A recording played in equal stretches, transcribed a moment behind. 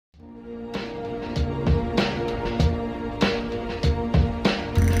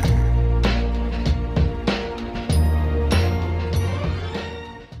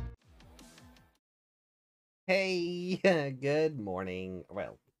Hey, good morning.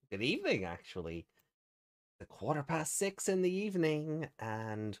 Well, good evening, actually. The 6:15 in the evening,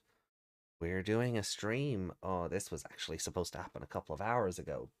 and we're doing a stream. Oh, this was actually supposed to happen a couple of hours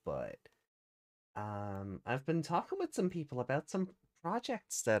ago, but I've been talking with some people about some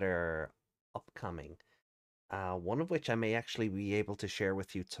projects that are upcoming. One of which I may actually be able to share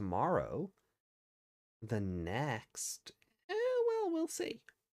with you tomorrow. The next, well, we'll see.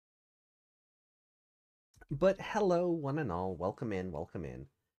 But hello, one and all. Welcome in, welcome in.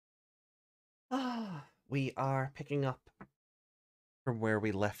 We are picking up from where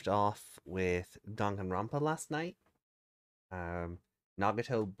we left off with Danganronpa last night. Um,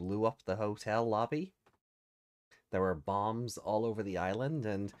 Nagito blew up the hotel lobby. There were bombs all over the island,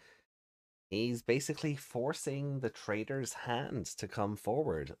 and he's basically forcing the traitor's hand to come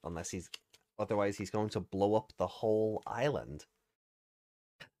forward, otherwise he's going to blow up the whole island.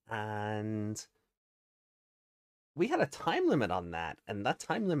 And we had a time limit on that, and that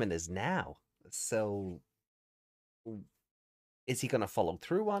time limit is now. So is he going to follow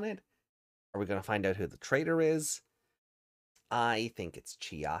through on it? Are we going to find out who the traitor is? I think it's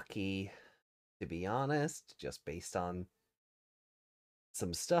Chiaki, to be honest, just based on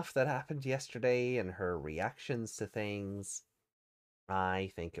some stuff that happened yesterday and her reactions to things.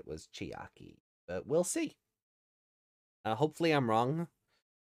 I think it was Chiaki, but we'll see. Hopefully I'm wrong,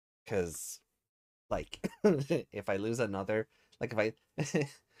 because, like, if I lose another, like, if I,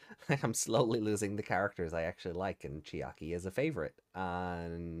 like, I'm slowly losing the characters I actually like, and Chiaki is a favorite,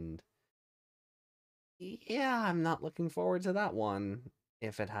 and yeah, I'm not looking forward to that one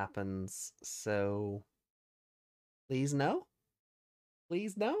if it happens, so please no?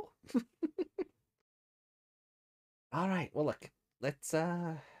 Please no? All right, well look, let's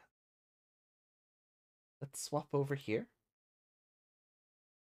swap over here.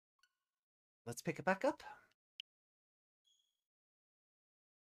 Let's pick it back up.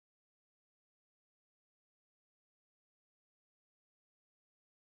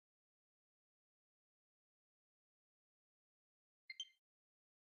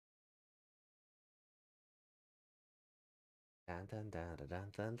 Dun dun dun dun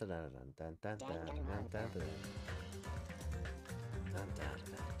dun dun dun dun dun dun dun dun dun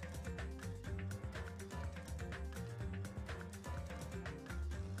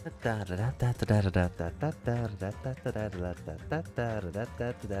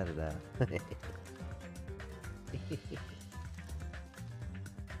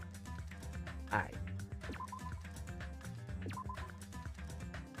Alright.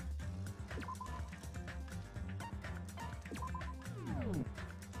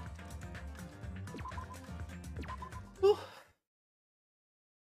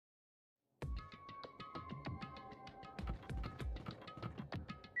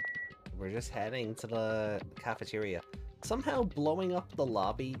 We're just heading to the cafeteria. Somehow blowing up the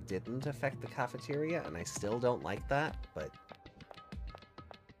lobby didn't affect the cafeteria, and I still don't like that, but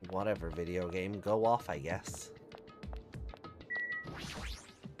whatever, video game, go off, I guess.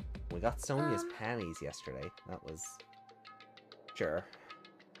 We got Sonia's panties yesterday. That was... sure.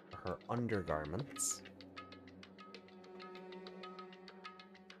 Her undergarments.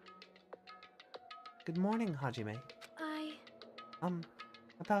 Good morning, Hajime.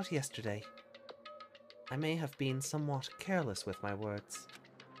 About yesterday. I may have been somewhat careless with my words.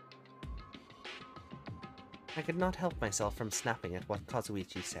 I could not help myself from snapping at what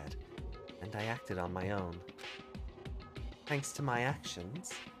Kazuichi said, and I acted on my own. Thanks to my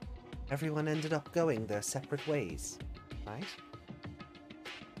actions, everyone ended up going their separate ways, right?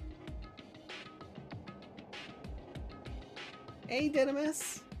 Hey,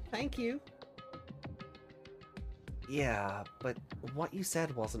 Dynamis! Thank you! Yeah, but what you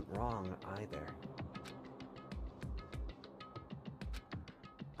said wasn't wrong, either.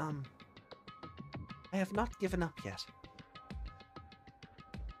 I have not given up yet.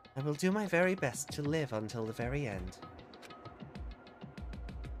 I will do my very best to live until the very end.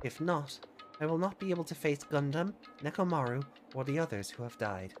 If not, I will not be able to face Gundam, Nekomaru, or the others who have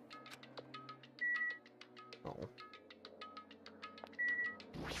died. Oh.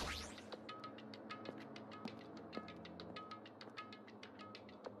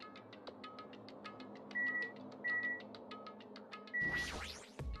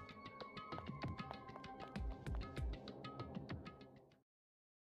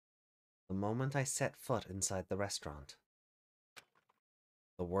 The moment I set foot inside the restaurant,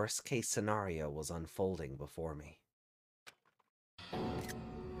 the worst-case scenario was unfolding before me.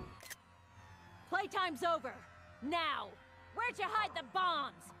 Playtime's over! Now! Where'd you hide the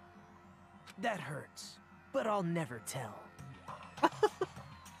bombs? That hurts, but I'll never tell.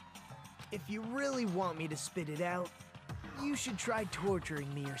 If you really want me to spit it out, you should try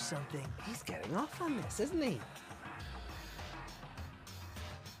torturing me or something. He's getting off on this, isn't he?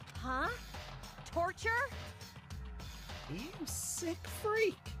 Huh? Torture? You sick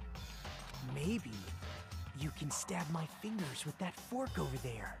freak. Maybe you can stab my fingers with that fork over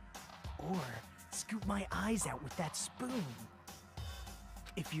there. Or scoop my eyes out with that spoon.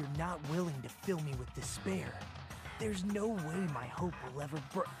 If you're not willing to fill me with despair, there's no way my hope will ever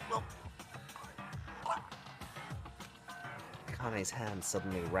Akane's hand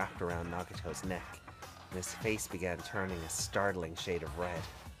suddenly wrapped around Nagito's neck, and his face began turning a startling shade of red.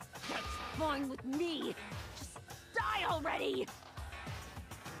 That's fine with me. Just die already.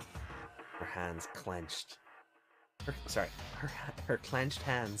 Her hands clenched. Her clenched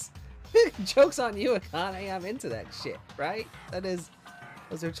hands. Joke's on you, Akane. I'm into that shit, right?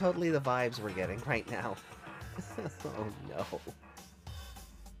 Those are totally the vibes we're getting right now. Oh no.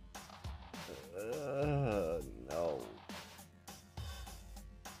 No.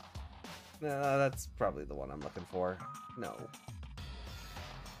 No, that's probably the one I'm looking for. No.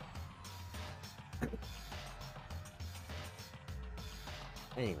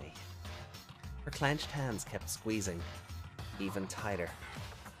 Anyway, her clenched hands kept squeezing even tighter,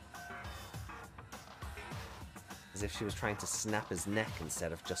 as if she was trying to snap his neck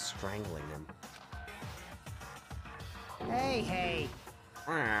instead of just strangling him. Hey!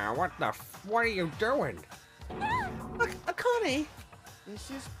 What are you doing? Akane!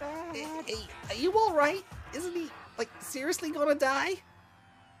 This is bad. Hey, are you alright? Isn't he, like, seriously gonna die?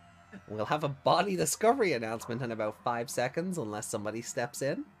 We'll have a body discovery announcement in about 5 seconds, unless somebody steps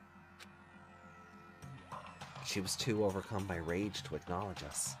in. She was too overcome by rage to acknowledge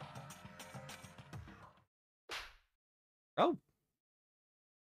us. Oh.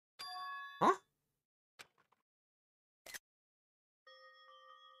 Huh?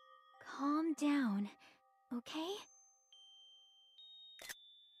 Calm down, okay?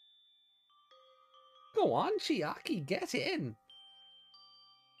 Go on, Chiaki, get in.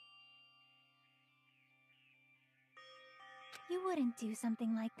 You wouldn't do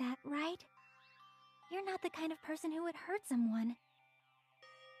something like that, right? You're not the kind of person who would hurt someone.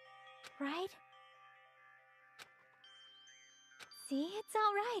 Right? See, it's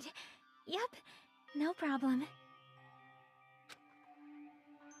all right. Yep, no problem.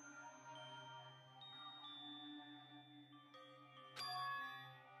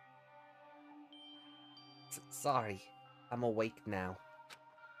 Sorry, I'm awake now.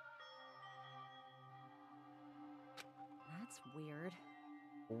 That's weird.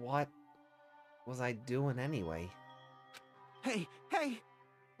 What was I doing anyway? Hey!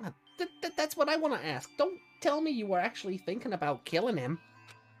 That's what I want to ask. Don't tell me you were actually thinking about killing him.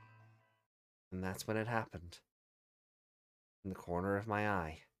 And that's when it happened. In the corner of my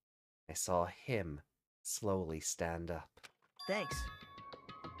eye, I saw him slowly stand up. Thanks.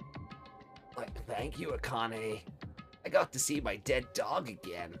 Thank you, Akane. I got to see my dead dog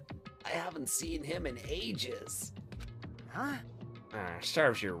again. I haven't seen him in ages. Huh?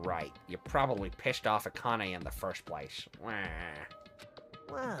 Serves you right. You probably pissed off Akane in the first place.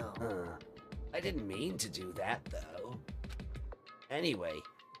 Well... I didn't mean to do that, though. Anyway,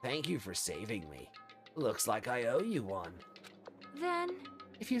 thank you for saving me. Looks like I owe you one. Then...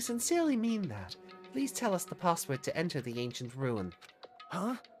 If you sincerely mean that, please tell us the password to enter the ancient ruin.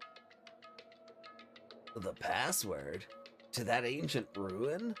 Huh? The password? To that ancient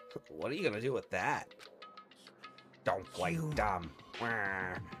ruin? What are you gonna do with that? Don't play dumb.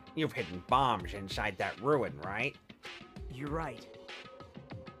 You've hidden bombs inside that ruin, right? You're right.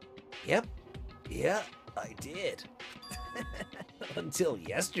 Yep. Yeah, I did. Until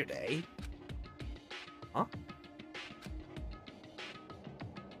yesterday. Huh?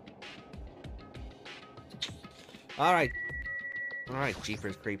 Alright,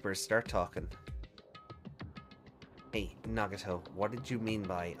 Jeepers Creepers, start talking. Hey, Nagito, what did you mean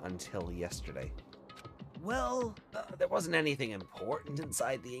by until yesterday? Well... there wasn't anything important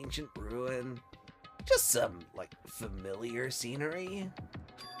inside the ancient ruin. Just some, like, familiar scenery.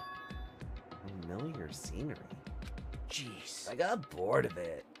 Familiar scenery? Jeez. I got bored of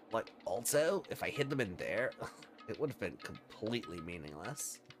it. Like, also, if I hid them in there, it would have been completely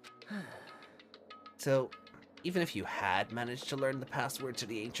meaningless. So, even if you had managed to learn the password to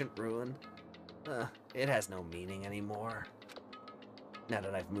the ancient ruin, it has no meaning anymore. Now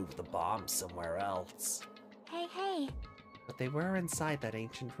that I've moved the bombs somewhere else. Hey. But they were inside that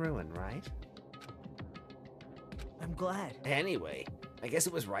ancient ruin, right? I'm glad. Anyway, I guess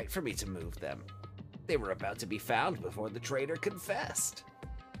it was right for me to move them. They were about to be found before the traitor confessed.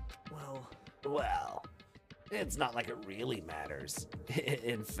 Well, It's not like it really matters.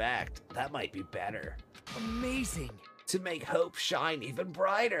 In fact, that might be better. Amazing. To make hope shine even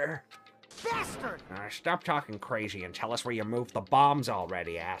brighter. Bastard! Stop talking crazy and tell us where you moved the bombs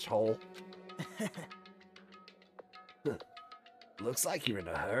already, asshole. Looks like you're in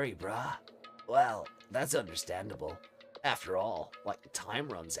a hurry, brah. Well, that's understandable. After all, like, time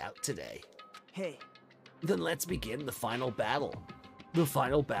runs out today. Hey, Then let's begin the final battle. The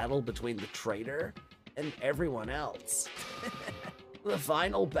final battle between the traitor and everyone else. The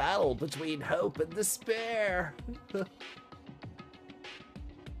final battle between hope and despair.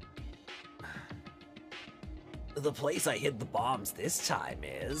 The place I hid the bombs this time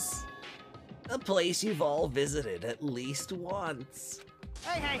is a place you've all visited at least once.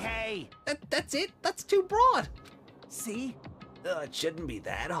 hey! That's it? That's too broad. See? It shouldn't be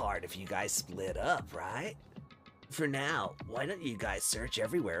that hard if you guys split up, right? For now, why don't you guys search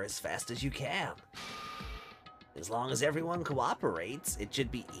everywhere as fast as you can? As long as everyone cooperates, it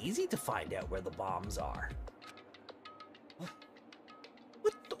should be easy to find out where the bombs are.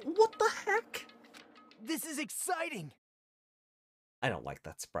 What the heck? This is exciting! I don't like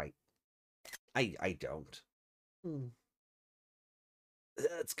that sprite. I don't.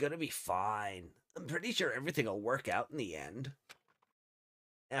 It's gonna be fine. I'm pretty sure everything will work out in the end.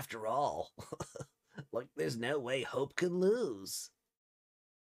 After all, like, there's no way Hope can lose.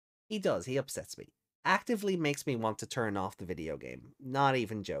 He does, he upsets me. Actively makes me want to turn off the video game. Not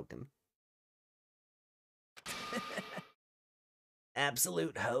even joking.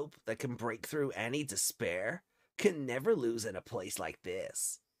 Absolute hope that can break through any despair can never lose in a place like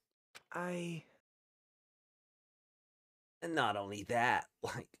this. And not only that,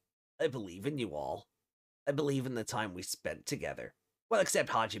 like, I believe in you all. I believe in the time we spent together. Well, except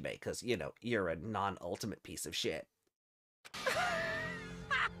Hajime, because, you know, you're a non-ultimate piece of shit.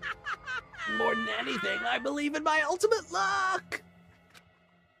 More than anything, I believe in my ultimate luck!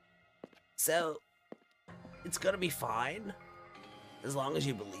 So, it's gonna be fine. As long as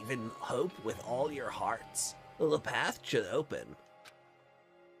you believe in hope with all your hearts, the path should open.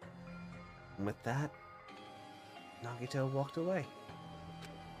 And with that, Nagito walked away.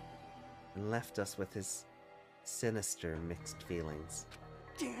 And left us with his sinister mixed feelings.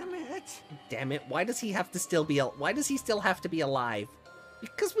 Damn it! Damn it, why does he have to still be why does he still have to be alive?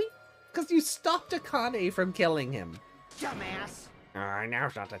 Because you stopped Akane from killing him. Dumbass!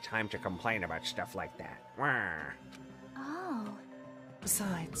 Now's not the time to complain about stuff like that. Wah. Oh,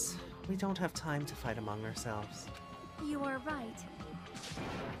 Besides, we don't have time to fight among ourselves. you are right.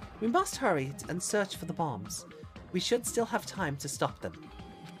 We must hurry and search for the bombs. We should still have time to stop them.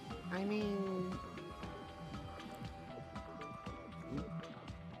 I mean...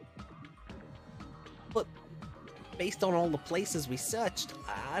 But based on all the places we searched,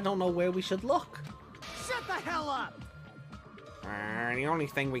 I don't know where we should look. Shut the hell up! The only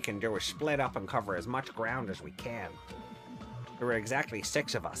thing we can do is split up and cover as much ground as we can. There are exactly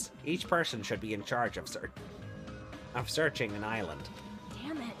 6 of us. Each person should be in charge of searching an island.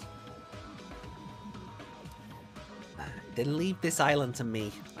 Damn it. Then leave this island to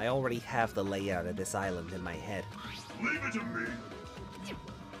me. I already have the layout of this island in my head. Leave it to me.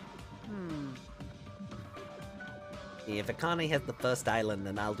 If Akane has the first island,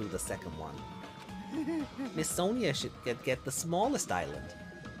 then I'll do the second one. Miss Sonia should get the smallest island.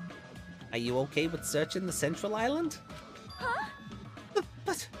 Are you okay with searching the central island? Huh?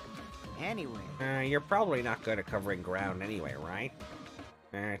 But Anyway. you're probably not good at covering ground anyway, right?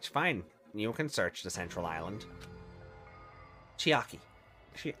 It's fine. You can search the central island. Chiaki.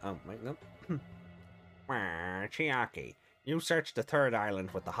 Oh, wait, no. Chiaki, you search the third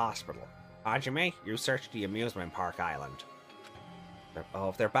island with the hospital. Hajime, you search the amusement park island. Oh,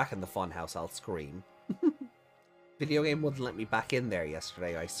 if they're back in the funhouse, I'll scream. Video game wouldn't let me back in there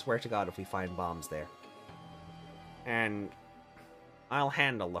yesterday. I swear to God if we find bombs there. And I'll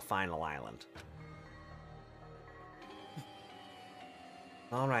handle the final island.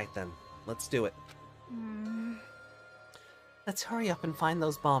 Alright then, let's do it. Let's hurry up and find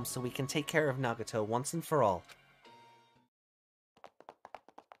those bombs so we can take care of Nagito once and for all.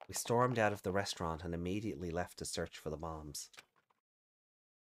 We stormed out of the restaurant and immediately left to search for the bombs.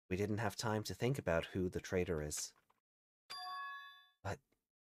 We didn't have time to think about who the traitor is. But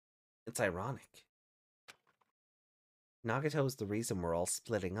it's ironic. Nagito's the reason we're all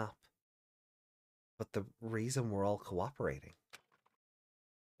splitting up. But the reason we're all cooperating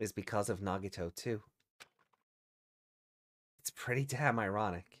is because of Nagito too. It's pretty damn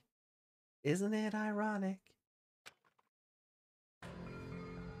ironic. Isn't it ironic?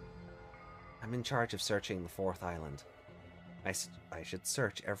 I'm in charge of searching the 4th island. I should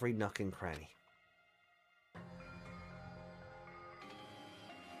search every nook and cranny.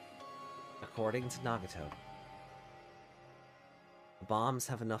 According to Nagito, the bombs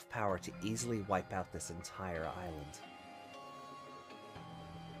have enough power to easily wipe out this entire island.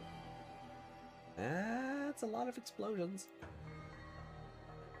 That's a lot of explosions.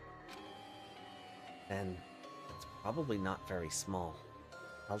 And it's probably not very small.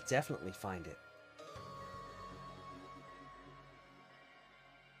 I'll definitely find it.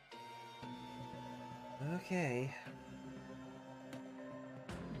 Okay.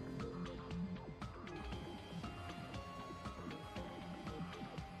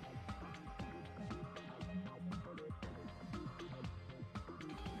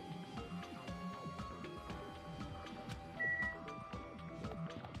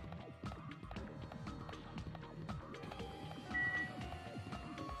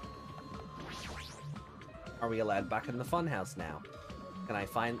 Are we allowed back in the funhouse now? Can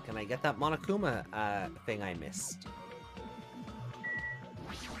I get that Monokuma thing I missed?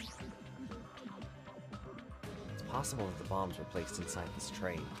 It's possible that the bombs were placed inside this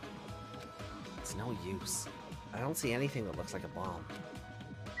train. It's no use. I don't see anything that looks like a bomb.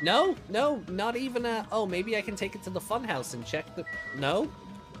 No, not even a... Oh, maybe I can take it to the funhouse and check the... No?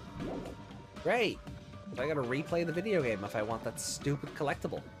 Great. But I gotta replay the video game if I want that stupid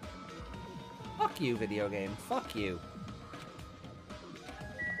collectible. Fuck you, video game. Fuck you.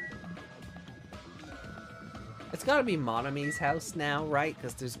 It's gotta be Monomi's house now, right?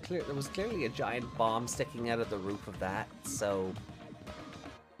 Because there was clearly a giant bomb sticking out of the roof of that, so...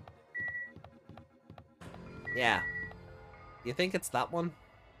 Yeah. You think it's that one?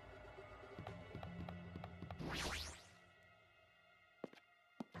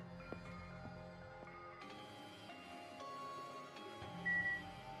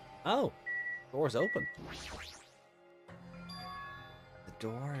 Oh. Door's open. The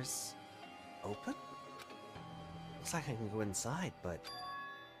door's open? Looks like I can go inside, but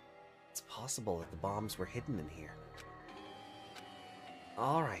it's possible that the bombs were hidden in here.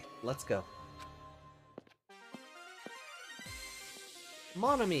 Alright, let's go.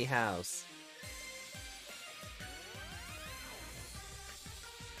 Monomi house!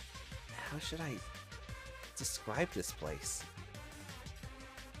 How should I describe this place?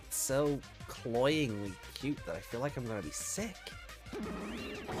 It's so cloyingly cute that I feel like I'm gonna be sick.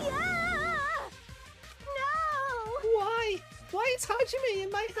 Yeah! No! Why? Why is Hajime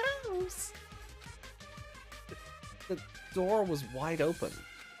in my house? The door was wide open.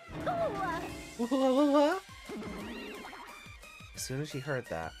 Ooh. As soon as she heard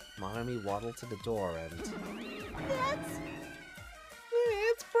that, Monomi waddled to the door and... That's...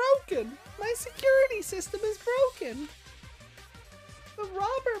 It's broken! My security system is broken! The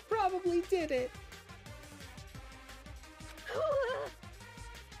robber probably did it! I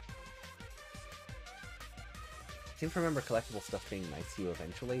seem to remember collectible stuff being nice to you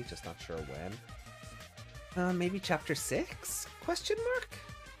eventually, just not sure when. Maybe chapter 6? Question mark?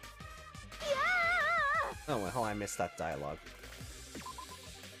 Yeah! Oh well, I missed that dialogue.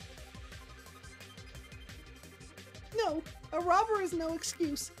 No, a robber is no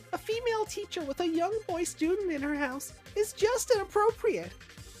excuse. A female teacher with a young boy student in her house is just inappropriate.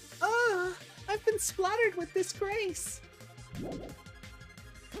 I've been splattered with disgrace.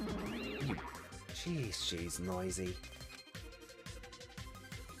 Jeez, she's noisy.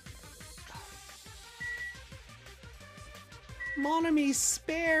 Monomi's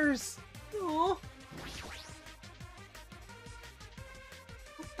spares. Aw.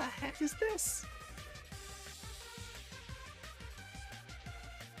 What the heck is this?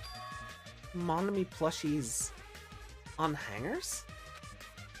 Monomi plushies on hangers?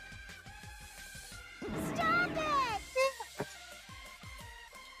 Stop it!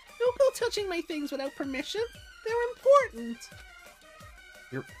 Don't go touching my things without permission. They're important.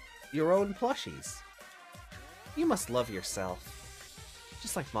 Your own plushies. You must love yourself.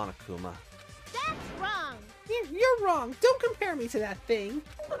 Just like Monokuma. That's wrong! You're wrong. Don't compare me to that thing.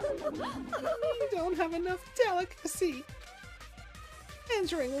 You don't have enough delicacy.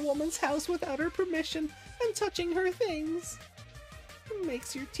 Entering a woman's house without her permission and touching her things. It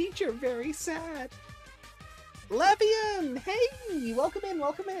makes your teacher very sad. Levian! Hey! Welcome in,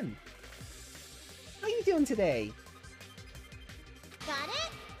 welcome in. How you doing today? Got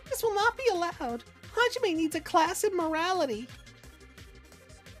it? This will not be allowed. Hajime needs a class in morality.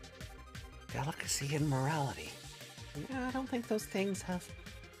 Delicacy and morality. Yeah, I don't think those things have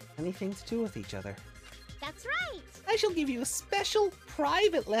anything to do with each other. That's right! I shall give you a special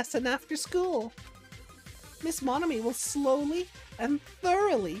private lesson after school. Miss Monomi will slowly and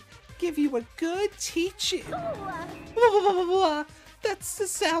thoroughly give you a good teaching. Ooh. That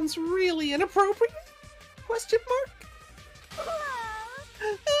sounds really inappropriate? Question mark?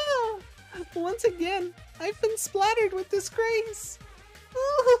 Once again, I've been splattered with disgrace.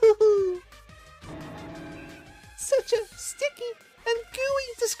 Ooh. Such a sticky and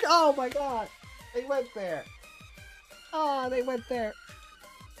gooey disgrace. Oh my god. They went there. Oh, they went there.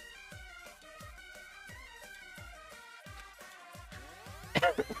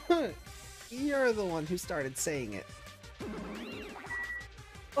 You're the one who started saying it.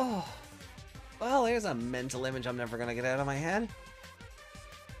 Oh. Well, there's a mental image I'm never gonna get out of my head.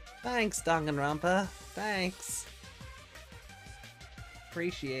 Thanks, Danganronpa. Thanks.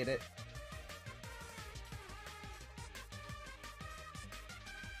 Appreciate it.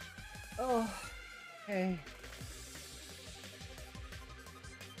 Oh, hey.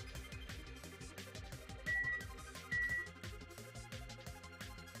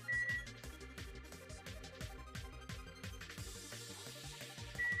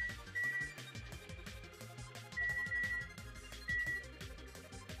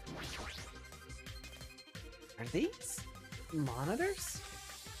 Are these monitors?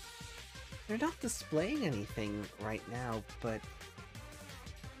 They're not displaying anything right now, but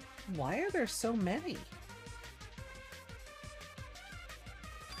why are there so many?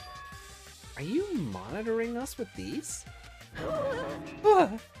 Are you monitoring us with these?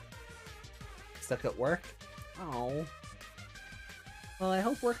 Stuck at work? Oh. Well, I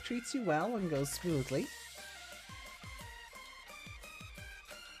hope work treats you well and goes smoothly.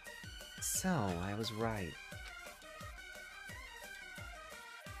 So, I was right.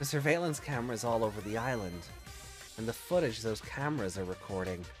 The surveillance cameras all over the island, and the footage those cameras are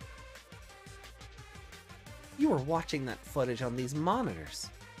recording. You were watching that footage on these monitors.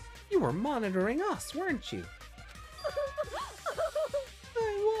 You were monitoring us, weren't you?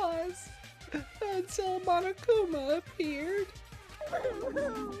 I was. Until Monokuma appeared.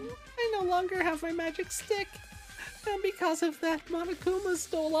 I no longer have my magic stick. And because of that, Monokuma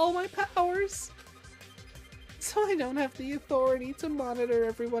stole all my powers. So I don't have the authority to monitor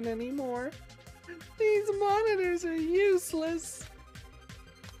everyone anymore. These monitors are useless.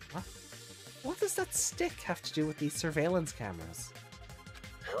 What? What does that stick have to do with these surveillance cameras?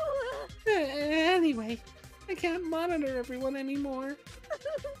 Anyway, I can't monitor everyone anymore.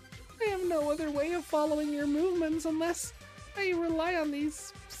 I have no other way of following your movements unless I rely on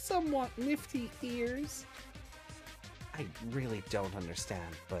these somewhat nifty ears. I really don't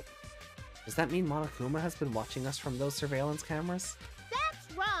understand, but does that mean Monokuma has been watching us from those surveillance cameras?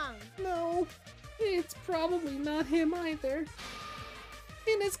 That's wrong! No, it's probably not him either.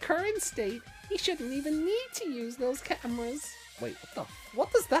 In his current state, he shouldn't even need to use those cameras. Wait,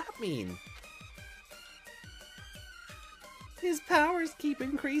 what does that mean? His powers keep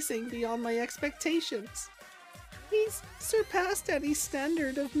increasing beyond my expectations. He's surpassed any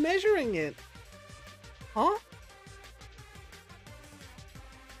standard of measuring it. Huh?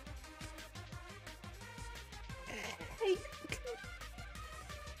 Hey,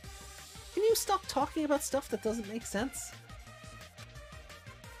 can you stop talking about stuff that doesn't make sense?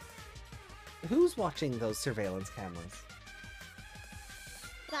 Who's watching those surveillance cameras?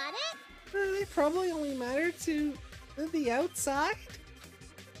 Got it? They probably only matter to the outside?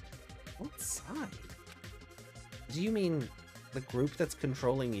 Outside? Do you mean the group that's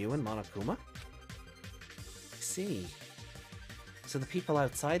controlling you and Monokuma? I see. So the people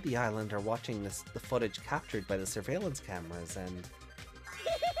outside the island are watching the footage captured by the surveillance cameras and...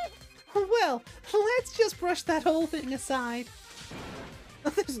 Well, let's just brush that whole thing aside.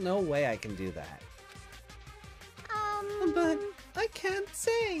 There's no way I can do that. But I can't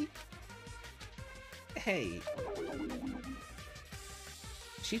say. Hey.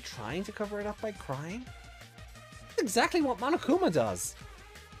 Is she trying to cover it up by crying? That's exactly what Monokuma does.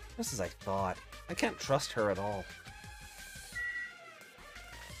 Just as I thought. I can't trust her at all.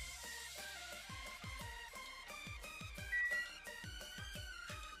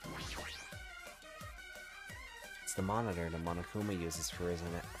 It's the monitor that Monokuma uses for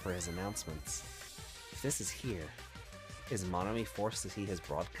his announcements. If this is here, is Monomi forced to see his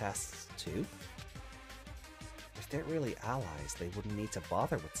broadcasts too? If they're really allies, they wouldn't need to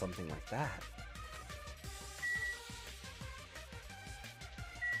bother with something like that.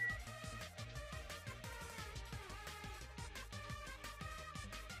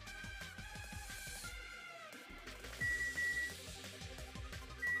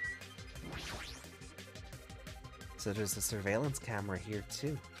 So there's a surveillance camera here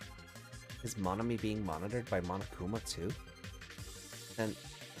too. Is Monomi being monitored by Monokuma too? Then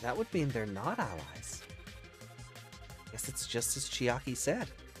that would mean they're not allies. Guess it's just as Chiaki said.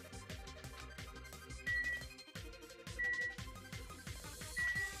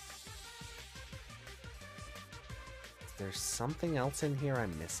 Is there something else in here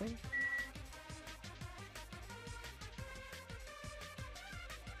I'm missing?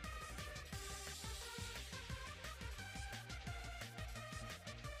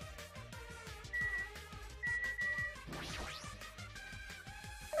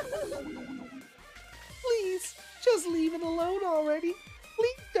 it alone already.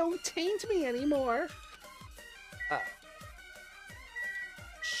 Please don't taint me anymore.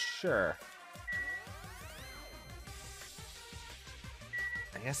 Sure.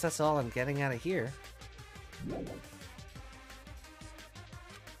 I guess that's all I'm getting out of here.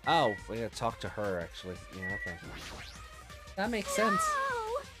 Oh, we gotta talk to her, actually. Yeah, okay. That makes sense.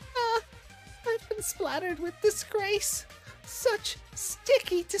 I've been splattered with disgrace. Such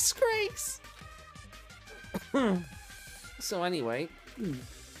sticky disgrace. So anyway,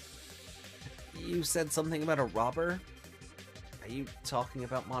 you said something about a robber? Are you talking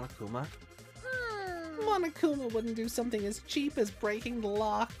about Monokuma? Monokuma wouldn't do something as cheap as breaking the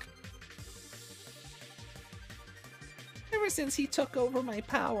lock. Ever since he took over my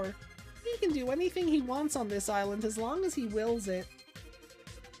power, he can do anything he wants on this island as long as he wills it.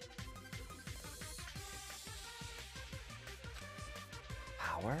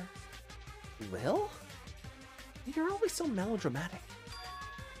 Power? Will? You're always so melodramatic.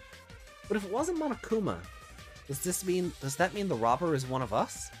 But if it wasn't Monokuma, does that mean the robber is one of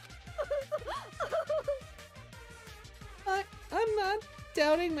us? I'm not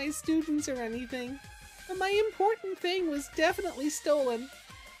doubting my students or anything, but my important thing was definitely stolen.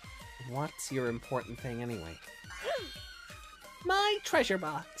 What's your important thing anyway? My treasure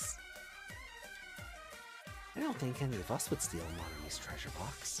box. I don't think any of us would steal Monomi's treasure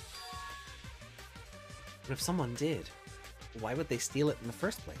box. But if someone did, why would they steal it in the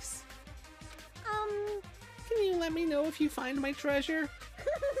first place? Can you let me know if you find my treasure?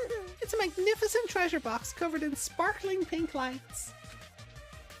 It's a magnificent treasure box covered in sparkling pink lights.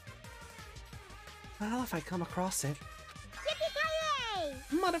 Well, if I come across it... Yippee-ki-yay!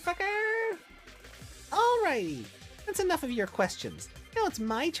 Motherfucker! Alrighty, that's enough of your questions. Now it's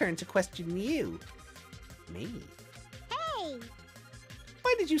my turn to question you. Me? Hey!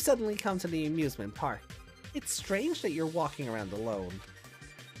 Why did you suddenly come to the amusement park? It's strange that you're walking around alone.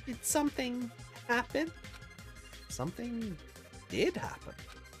 Did something happen? Something did happen.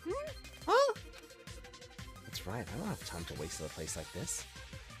 Huh? That's right, I don't have time to waste at a place like this.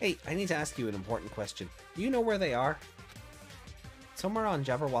 Hey, I need to ask you an important question. Do you know where they are? Somewhere on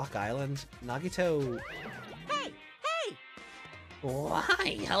Jabberwock Island, Nagito... Hey! Hey!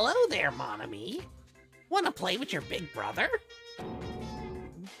 Why, hello there, Monomi. Wanna play with your big brother?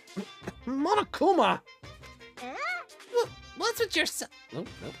 Monokuma! What's with your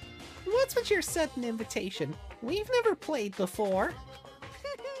What's with your sudden invitation? We've never played before.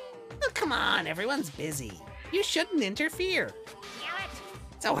 Oh, come on, everyone's busy. You shouldn't interfere. Damn it!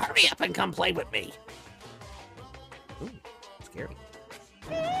 So hurry up and come play with me. Ooh, scary.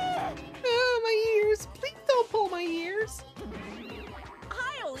 Oh, my ears. Please don't pull my ears.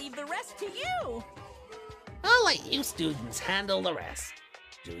 I'll leave the rest to you! I'll let you students handle the rest.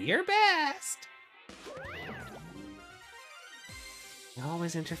 Do your best. He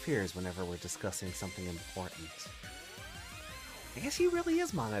always interferes whenever we're discussing something important. I guess he really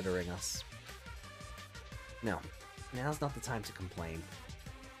is monitoring us. No, now's not the time to complain.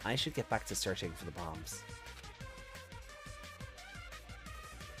 I should get back to searching for the bombs.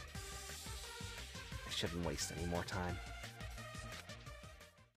 I shouldn't waste any more time.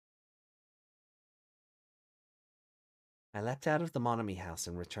 I leapt out of the Monomi house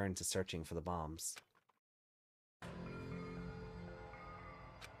and returned to searching for the bombs.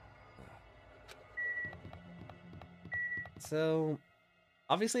 So,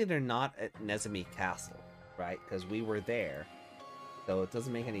 obviously they're not at Nezumi Castle, right? Because we were there. So it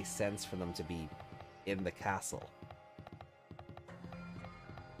doesn't make any sense for them to be in the castle.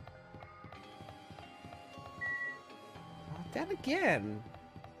 Well, then again,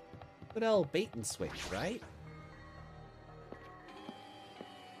 good old bait and switch, right?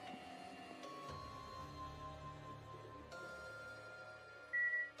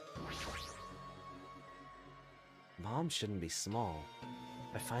 Bombs shouldn't be small.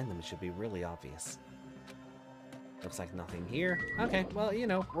 If I find them, it should be really obvious. Looks like nothing here. Okay, well, you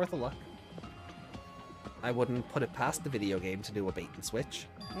know, worth a look. I wouldn't put it past the video game to do a bait and switch.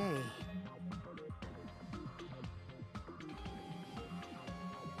 Hey.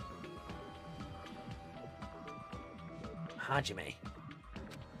 Hajime.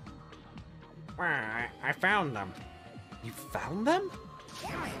 I found them. You found them?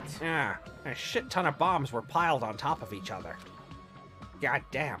 Damn it! Yeah, a shit ton of bombs were piled on top of each other. God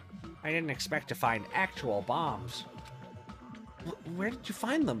damn, I didn't expect to find actual bombs. Where did you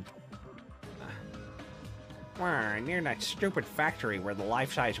find them? Near that stupid factory where the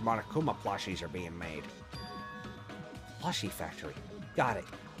life-size Monokuma plushies are being made. Plushie factory. Got it.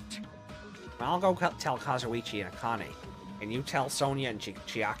 I'll go tell Kazuichi and Akane. Can you tell Sonia and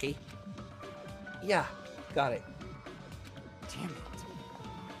Chiaki? Yeah, got it. Damn it.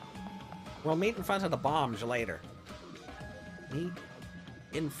 We'll meet in front of the bombs later. Meet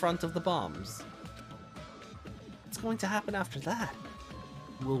in front of the bombs? What's going to happen after that?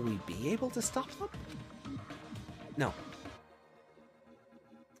 Will we be able to stop them? No.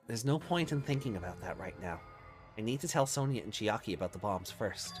 There's no point in thinking about that right now. I need to tell Sonia and Chiaki about the bombs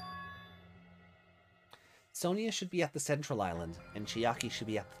first. Sonia should be at the central island, and Chiaki should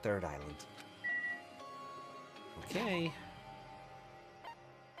be at the third island. Okay.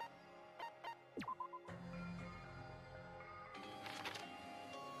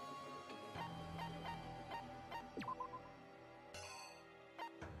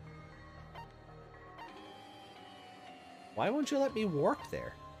 Why won't you let me warp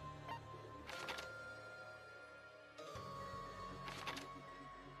there?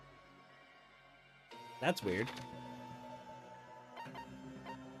 That's weird.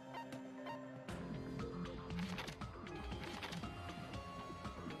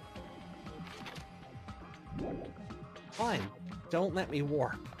 Fine. Don't let me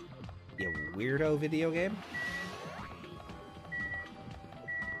warp. You weirdo video game.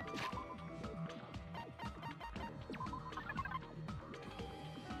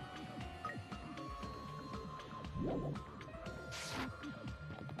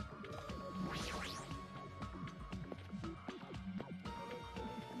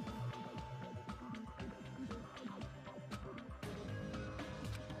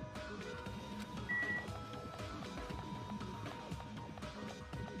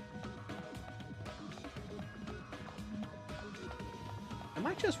 I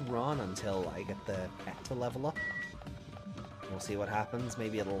might just run until I get the pet to level up. We'll see what happens.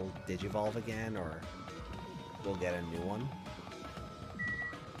 Maybe it'll digivolve again, or we'll get a new one.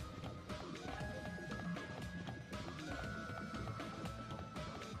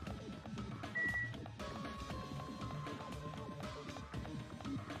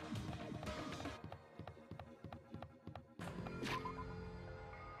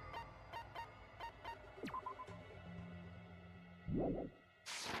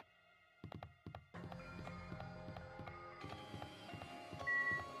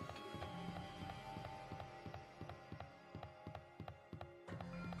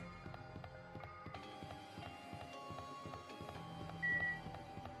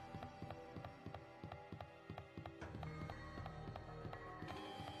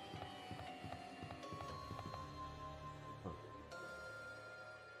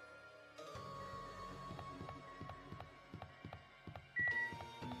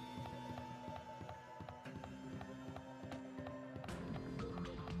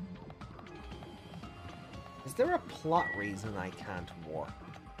 Is there a plot reason I can't warp?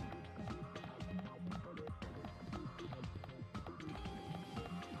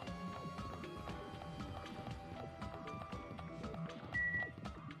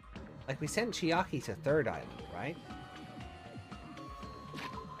 Like, we sent Chiaki to Third Island, right?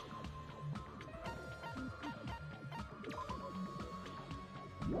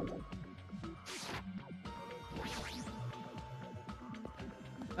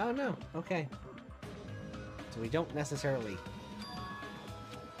 Oh no, okay. So we don't necessarily...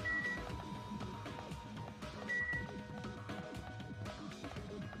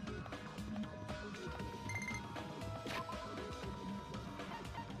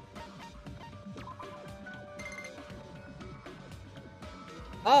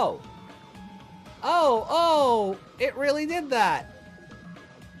 Oh! Oh! Oh! It really did that!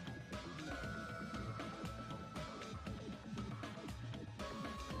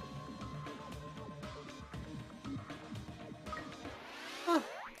 Huh.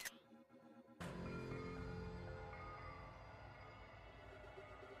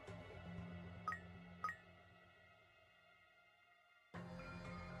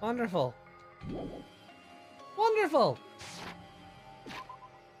 Wonderful. Wonderful!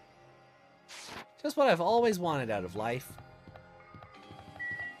 Just what I've always wanted out of life.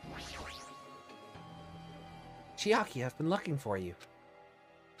 Chiaki, I've been looking for you.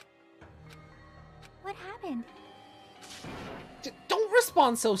 What happened? Don't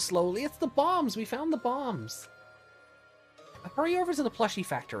respond so slowly. It's the bombs. We found the bombs. Hurry over to the plushie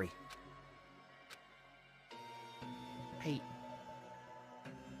factory. Hey.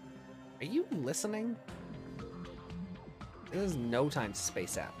 Are you listening? This is no time to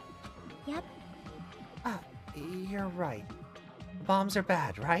space out. Yep. Ah, you're right. The bombs are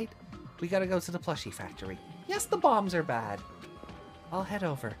bad, right? We gotta go to the plushie factory. Yes, the bombs are bad. I'll head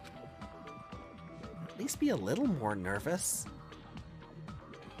over. At least be a little more nervous.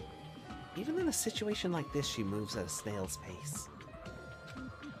 Even in a situation like this, she moves at a snail's pace.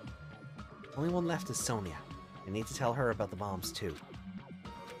 Only one left is Sonia, I need to tell her about the bombs too.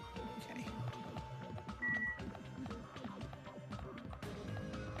 Okay.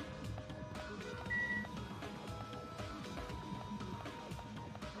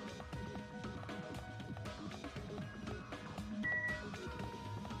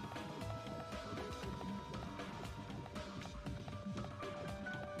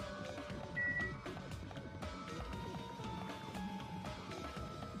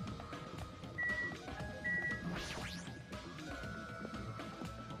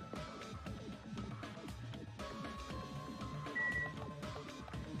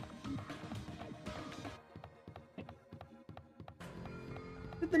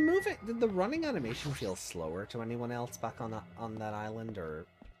 Did the running animation feel slower to anyone else back on that island, or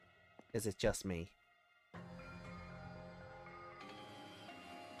is it just me?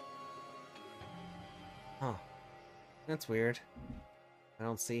 Huh. That's weird. I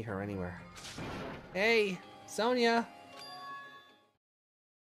don't see her anywhere. Hey, Sonia!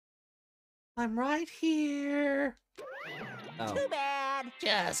 I'm right here! Oh. Too bad.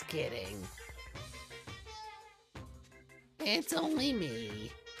 Just kidding. It's only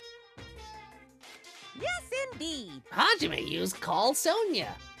me. Yes, indeed. Hajime used Call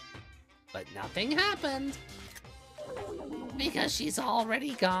Sonia, but nothing happened. Because she's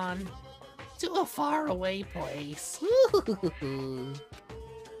already gone to a faraway place.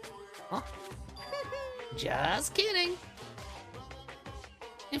 Huh? Just kidding.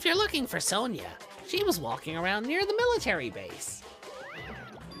 If you're looking for Sonia, she was walking around near the military base.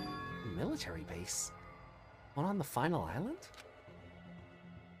 Military base? One on the final island?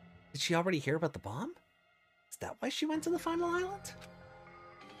 Did she already hear about the bomb? Is that why she went to the final island?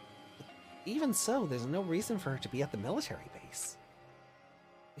 Even so, there's no reason for her to be at the military base.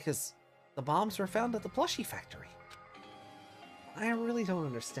 Because the bombs were found at the plushie factory. I really don't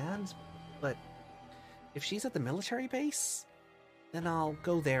understand, but if she's at the military base, then I'll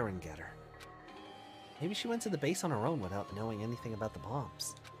go there and get her. Maybe she went to the base on her own without knowing anything about the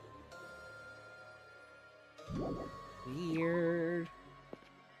bombs. Weird.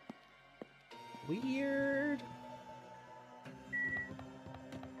 Weird.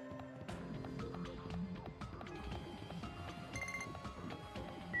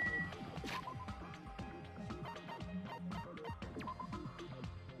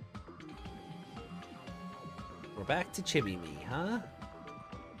 We're back to Chibi Me, huh?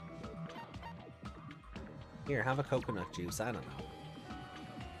 Here, have a coconut juice. I don't know.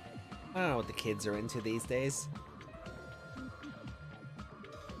 I don't know what the kids are into these days.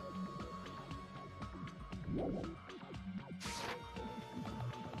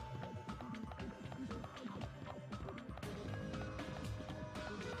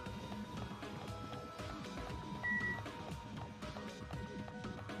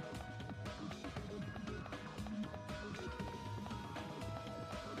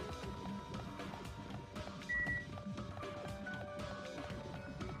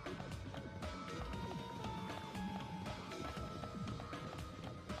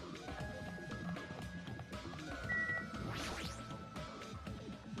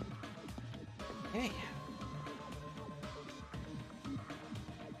 Hey.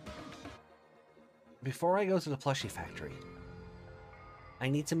 Before I go to the plushie factory, I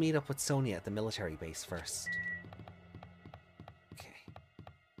need to meet up with Sonia at the military base first. Okay.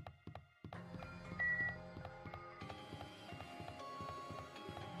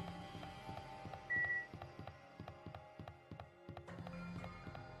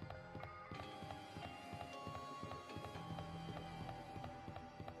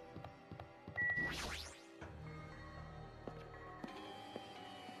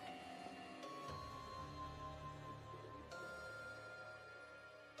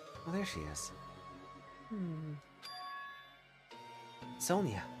 Oh, there she is.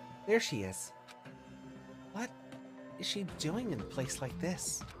 Sonia, there she is. What is she doing in a place like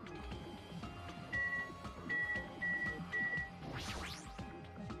this?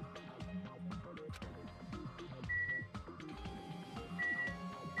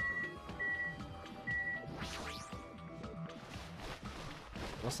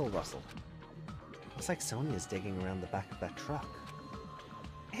 Rustle, rustle. Looks like Sonia's digging around the back of that truck.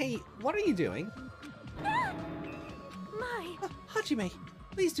 Hey, what are you doing? My, Hajime,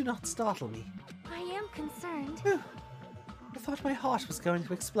 please do not startle me. I am concerned. Whew. I thought my heart was going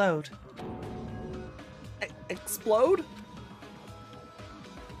to explode. Explode?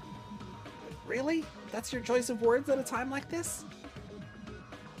 Really? That's your choice of words at a time like this?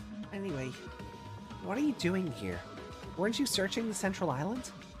 Anyway, what are you doing here? Weren't you searching the Central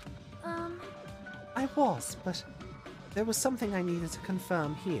Island? I was, but there was something I needed to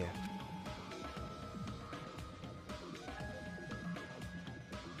confirm here.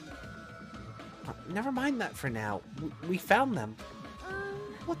 Never mind that for now. We found them.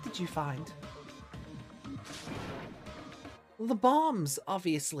 What did you find? The bombs,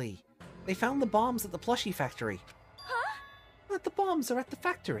 obviously. They found the bombs at the plushie factory. Huh? But the bombs are at the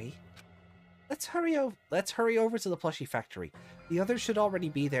factory. Let's hurry over to the plushie factory. The others should already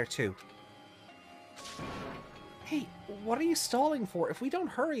be there too. Hey, what are you stalling for? If we don't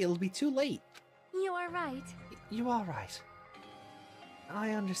hurry, it'll be too late. You are right. You are right.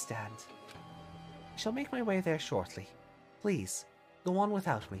 I understand. I shall make my way there shortly. Please, go on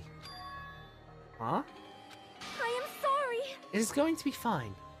without me. Huh? I am sorry. It is going to be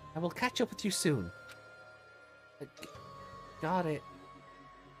fine. I will catch up with you soon. Got it.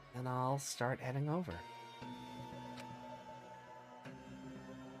 Then I'll start heading over.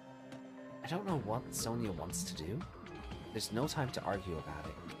 I don't know what Sonia wants to do. There's no time to argue about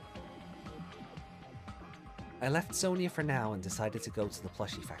it. I left Sonia for now and decided to go to the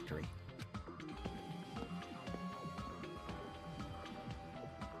plushie factory.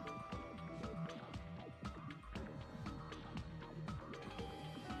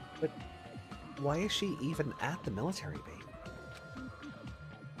 But why is she even at the military base?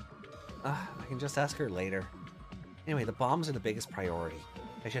 I can just ask her later. Anyway, the bombs are the biggest priority.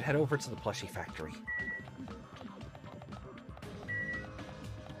 I should head over to the plushie factory.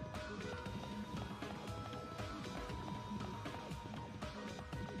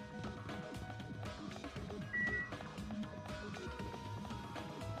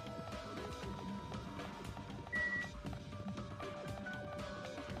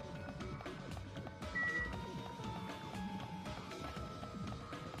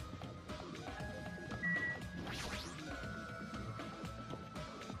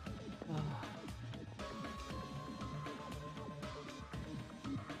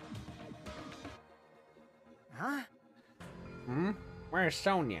 Huh? Where's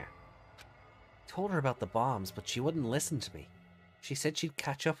Sonia? I told her about the bombs, but she wouldn't listen to me. She said she'd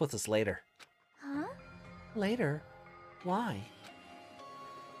catch up with us later. Huh? Later? Why?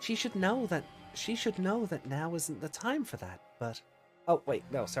 She should know that now isn't the time for that, but... Oh, wait,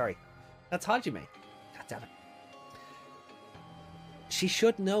 no, sorry. That's Hajime. God damn it. She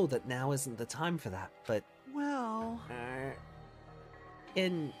should know that now isn't the time for that, but... Well...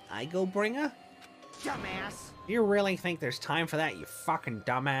 Can I go bring her? Dumbass! You really think there's time for that, you fucking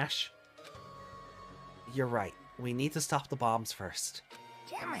dumbass? You're right. We need to stop the bombs first.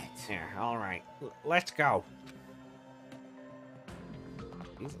 Damn it! Yeah, alright. Let's go.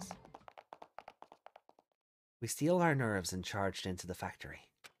 Jesus. We steeled our nerves and charged into the factory.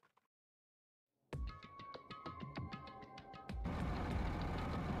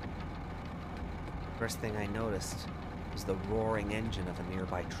 First thing I noticed was the roaring engine of a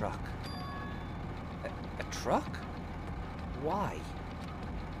nearby truck. A truck? Why?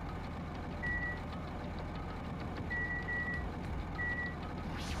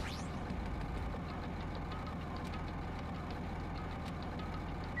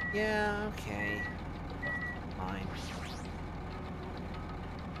 Yeah, okay. Look, fine.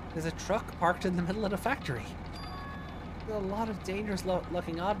 There's a truck parked in the middle of the factory. There are a lot of dangerous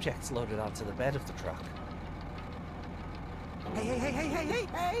looking objects loaded onto the bed of the truck.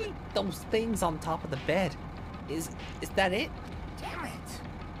 Hey! Those things on top of the bed. Is that it? Damn it!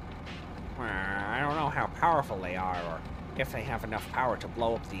 I don't know how powerful they are, or if they have enough power to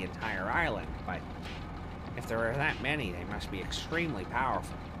blow up the entire island, but if there are that many, they must be extremely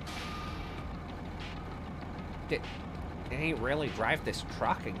powerful. Did he really drive this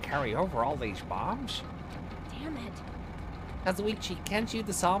truck and carry over all these bombs? Damn it. Kazuichi, can't you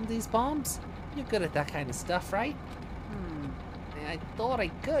disarm these bombs? You're good at that kind of stuff, right? I thought I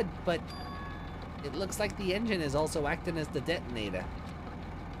could, but it looks like the engine is also acting as the detonator.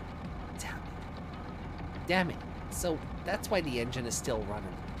 Damn it. So that's why the engine is still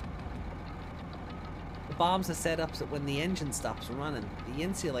running. The bombs are set up so when the engine stops running, the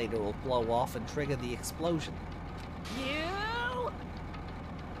insulator will blow off and trigger the explosion. You!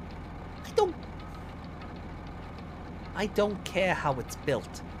 I don't care how it's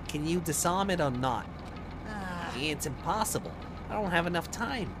built. Can you disarm it or not? It's impossible. I don't have enough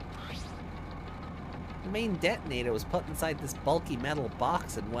time. The main detonator was put inside this bulky metal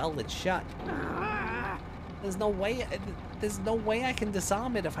box and welded shut. There's no way I can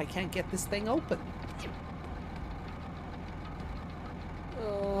disarm it if I can't get this thing open.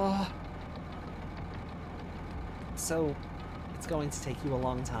 So, it's going to take you a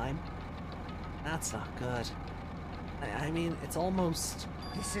long time? That's not good. I mean, it's almost...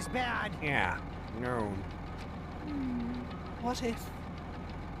 This is bad! Yeah, no. What if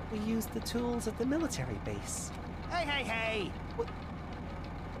we use the tools at the military base? Hey!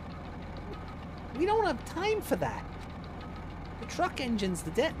 We don't have time for that. The truck engine's the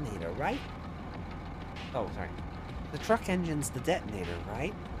detonator, right? Oh, sorry. The truck engine's the detonator,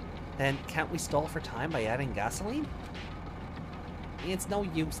 right? Then can't we stall for time by adding gasoline? It's no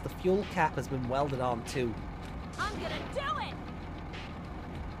use. The fuel cap has been welded on too. I'm gonna do it!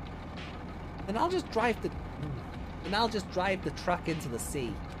 Then I'll just drive the truck into the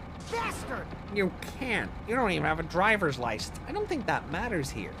sea. Bastard! You can't. You don't even have a driver's license. I don't think that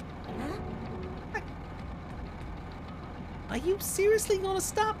matters here. Are you seriously gonna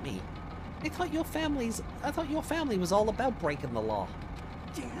stop me? I thought your family was all about breaking the law.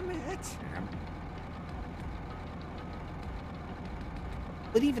 Damn it!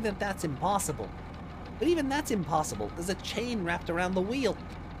 But even that's impossible, there's a chain wrapped around the wheel.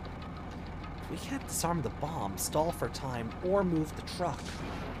 We can't disarm the bomb, stall for time, or move the truck.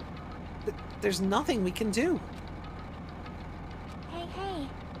 There's nothing we can do. Hey.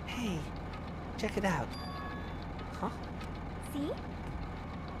 Hey, check it out. Huh? See?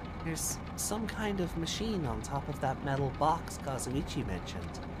 There's some kind of machine on top of that metal box Kazuichi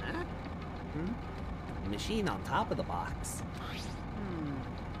mentioned. Huh? A machine on top of the box.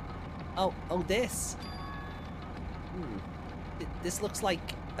 Oh, this. This looks like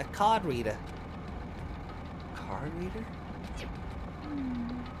a card reader. Card reader?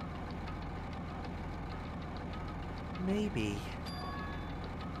 Maybe.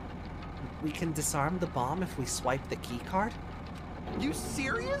 We can disarm the bomb if we swipe the key card? You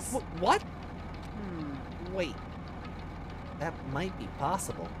serious? What? Wait. That might be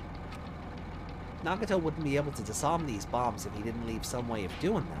possible. Nagito wouldn't be able to disarm these bombs if he didn't leave some way of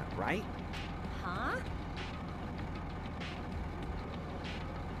doing that, right? Huh?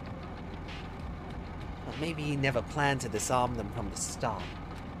 But maybe he never planned to disarm them from the start.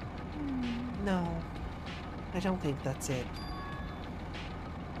 No, I don't think that's it.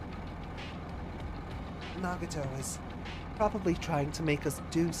 Nagito is probably trying to make us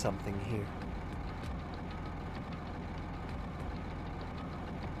do something here.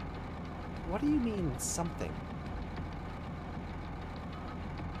 What do you mean, something?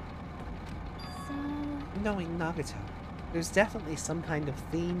 So... Knowing Nagito, there's definitely some kind of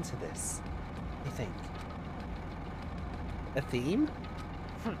theme to this, I think. A theme?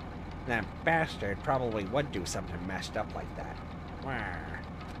 That bastard probably would do something messed up like that.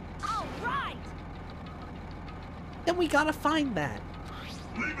 All right! Then we gotta find that.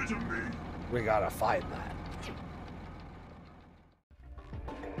 Leave it to me. We gotta find that.